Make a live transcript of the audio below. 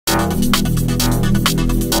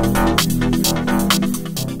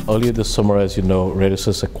Earlier this summer, as you know,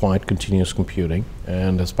 Radisys acquired Continuous Computing,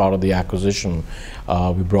 and as part of the acquisition,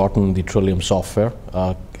 we brought in the Trillium software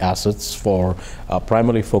assets for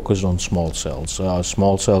primarily focused on small cells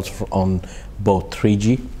on both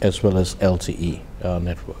 3G as well as LTE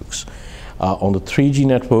networks. On the 3G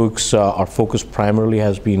networks, our focus primarily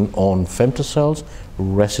has been on femtocells,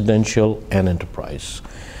 residential, and enterprise.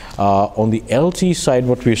 On the LTE side,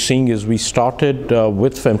 what we're seeing is we started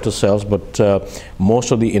with femtocells, but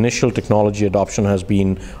most of the initial technology adoption has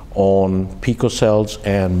been on picocells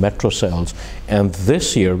and metrocells. And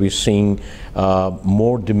this year, we're seeing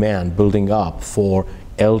more demand building up for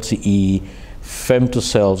LTE,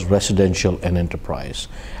 femtocells, residential, and enterprise.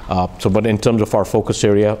 But in terms of our focus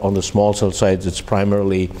area on the small cell sides, it's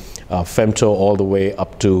primarily femto all the way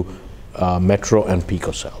up to metro and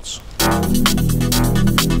picocells.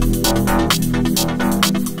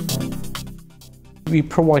 We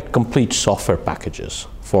provide complete software packages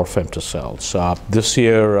for femtocells. This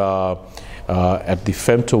year at the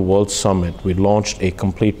Femto World Summit, we launched a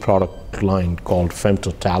complete product line called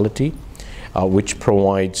Femtotality, which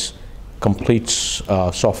provides complete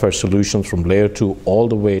software solutions from layer 2 all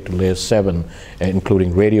the way to layer 7,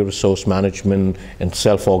 including radio resource management and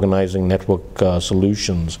self-organizing network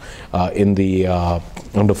solutions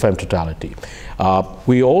under Femtotality.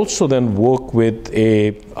 We also then work with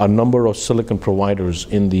a number of silicon providers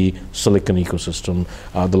in the silicon ecosystem,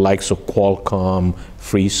 the likes of Qualcomm,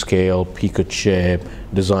 Freescale, Picochip,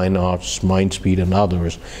 DesignArts, Mindspeed, and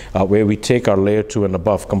others, where we take our layer 2 and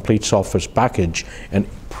above complete software package and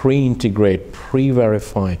pre-integrate,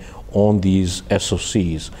 pre-verify on these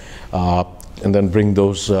SoCs, and then bring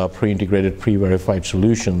those pre-integrated, pre-verified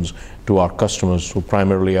solutions to our customers, who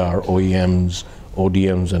primarily are OEMs,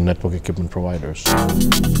 ODMs, and network equipment providers.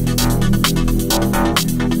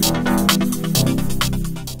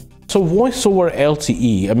 So voice over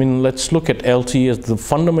LTE, I mean, let's look at LTE as the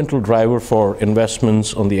fundamental driver for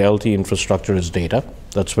investments on the LTE infrastructure is data.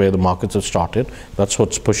 That's where the markets have started. That's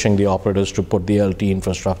what's pushing the operators to put the LTE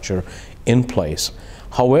infrastructure in place.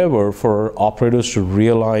 However, for operators to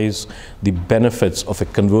realize the benefits of a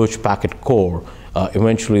converged packet core,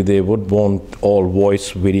 eventually they would want all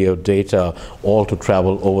voice, video, data, all to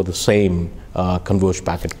travel over the same converged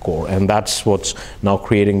packet core. And that's what's now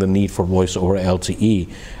creating the need for voice over LTE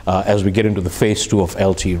as we get into the phase 2 of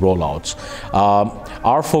LTE rollouts.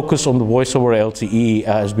 Our focus on the voice over LTE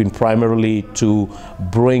has been primarily to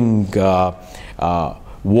bring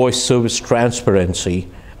voice service transparency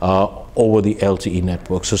over the LTE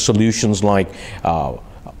network. So solutions like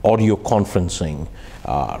audio conferencing,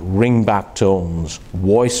 ringback tones,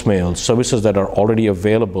 voicemail, services that are already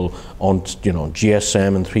available on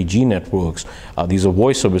GSM and 3G networks. These are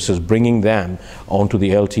voice services, bringing them onto the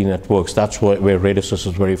LTE networks. That's where Radisys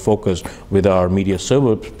is very focused with our media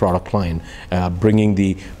server product line, bringing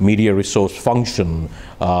the media resource function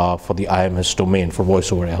for the IMS domain for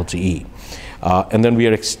voice over LTE. And then we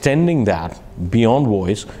are extending that beyond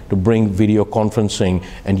voice to bring video conferencing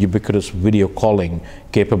and ubiquitous video calling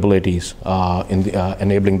capabilities,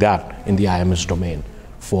 enabling that in the IMS domain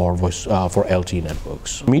for LTE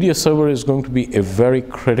networks. Media server is going to be a very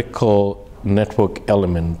critical network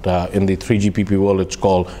element. In the 3GPP world, it's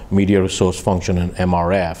called Media Resource Function, and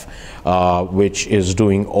MRF, which is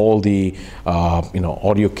doing all the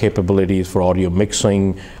audio capabilities for audio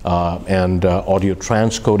mixing and audio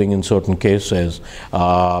transcoding in certain cases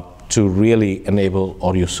to really enable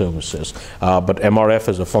audio services. But MRF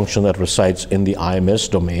is a function that resides in the IMS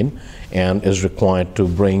domain and is required to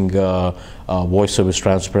bring voice service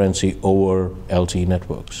transparency over LTE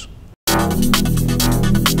networks.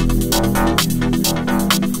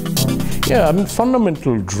 Yeah, I mean,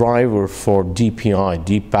 fundamental driver for DPI,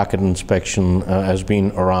 deep packet inspection, has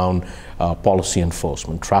been around policy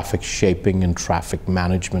enforcement, traffic shaping, and traffic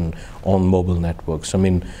management on mobile networks. I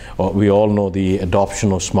mean, we all know the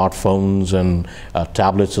adoption of smartphones and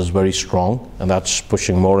tablets is very strong, and that's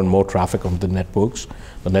pushing more and more traffic on the networks.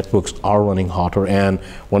 The networks are running hotter, and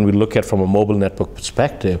when we look at from a mobile network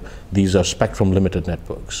perspective, these are spectrum limited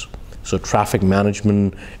networks. So traffic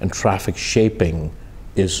management and traffic shaping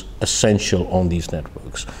is essential on these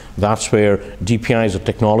networks. That's where DPI is a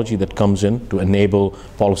technology that comes in to enable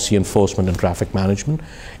policy enforcement and traffic management.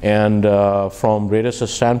 And from Radisys'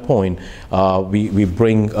 standpoint, we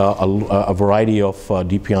bring a variety of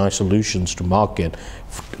DPI solutions to market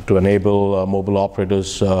to enable mobile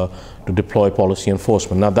operators to deploy policy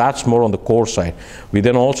enforcement. Now that's more on the core side. We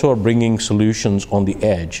then also are bringing solutions on the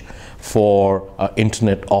edge for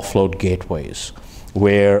internet offload gateways,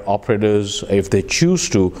 where operators, if they choose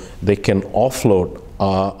to, they can offload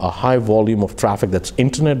a high volume of traffic that's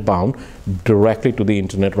internet bound directly to the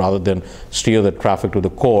internet rather than steer the traffic to the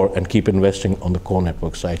core and keep investing on the core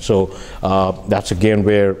network side. So that's again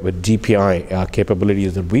where with DPI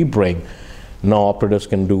capabilities that we bring, now operators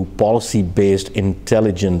can do policy-based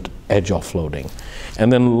intelligent edge offloading.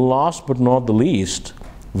 And then last but not the least,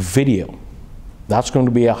 video. That's going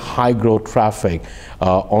to be a high growth traffic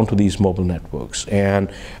onto these mobile networks,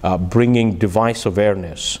 and bringing device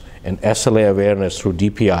awareness and SLA awareness through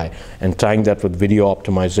DPI and tying that with video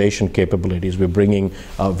optimization capabilities. We're bringing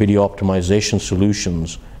video optimization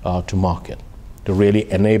solutions to market to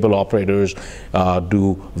really enable operators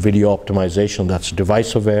do video optimization that's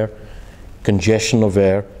device aware, congestion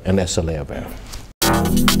aware, and SLA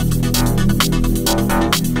aware.